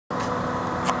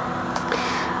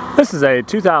This is a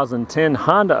 2010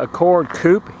 Honda Accord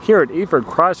Coupe here at Efird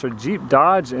Chrysler Jeep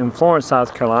Dodge in Florence,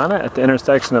 South Carolina at the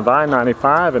intersection of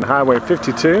I-95 and Highway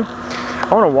 52. I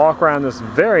want to walk around this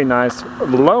very nice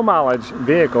low mileage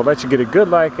vehicle, let you get a good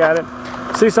look at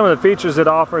it, see some of the features it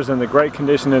offers and the great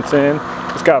condition it's in.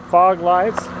 It's got fog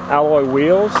lights, alloy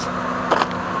wheels,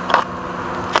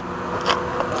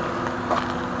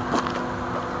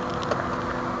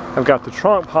 I've got the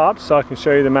trunk popped so I can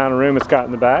show you the amount of room it's got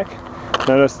in the back.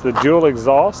 Notice the dual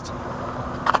exhaust.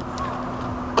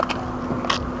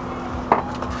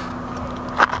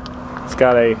 It's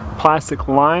got a plastic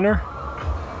liner.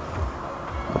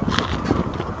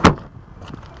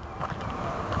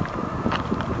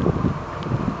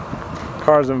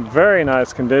 Car's in very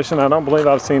nice condition. I don't believe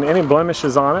I've seen any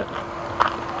blemishes on it.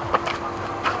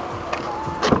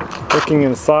 Looking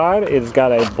inside, it's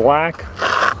got a black,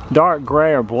 dark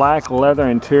gray or black leather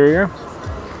interior.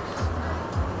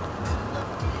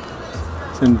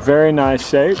 It's in very nice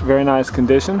shape, very nice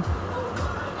condition.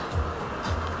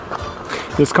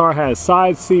 This car has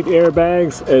side seat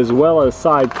airbags as well as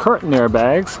side curtain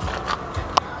airbags.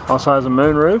 Also has a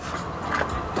moonroof,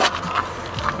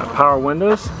 power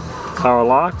windows, power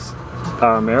locks,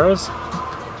 power mirrors,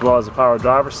 as well as a power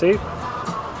driver's seat.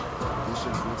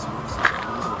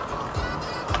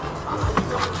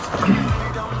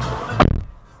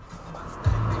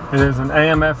 It is an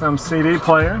AM/FM CD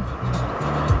player.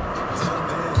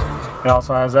 It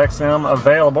also has XM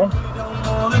available.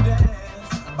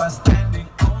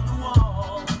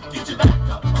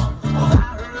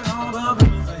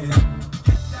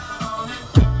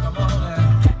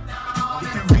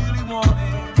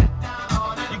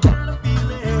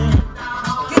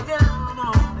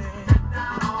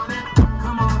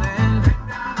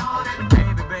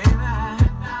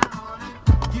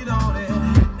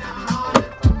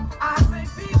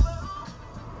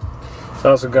 It's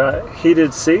also got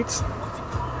heated seats.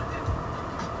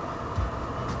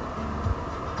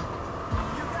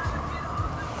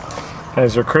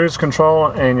 Has your cruise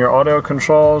control and your audio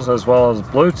controls as well as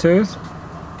Bluetooth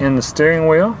in the steering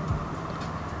wheel.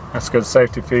 That's good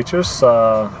safety features.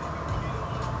 So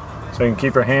you can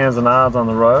keep your hands and eyes on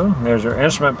the road. There's your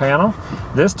instrument panel.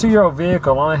 This 2-year-old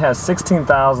vehicle only has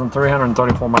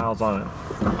 16,334 miles on it.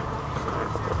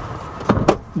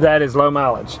 That is low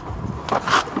mileage,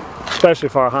 especially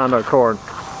for a Honda Accord.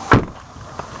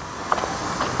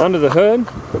 Under the hood,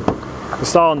 you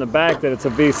saw in the back that it's a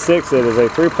V6. It is a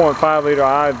 3.5 liter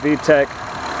VTEC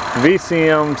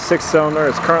VCM 6-cylinder.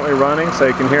 It's currently running, so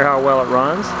you can hear how well it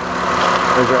runs.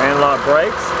 There's your anti-lock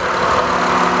brakes.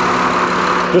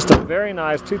 Just a very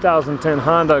nice 2010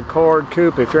 Honda Accord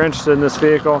Coupe. If you're interested in this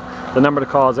vehicle, the number to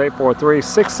call is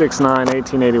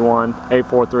 843-669-1881,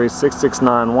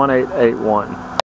 843-669-1881.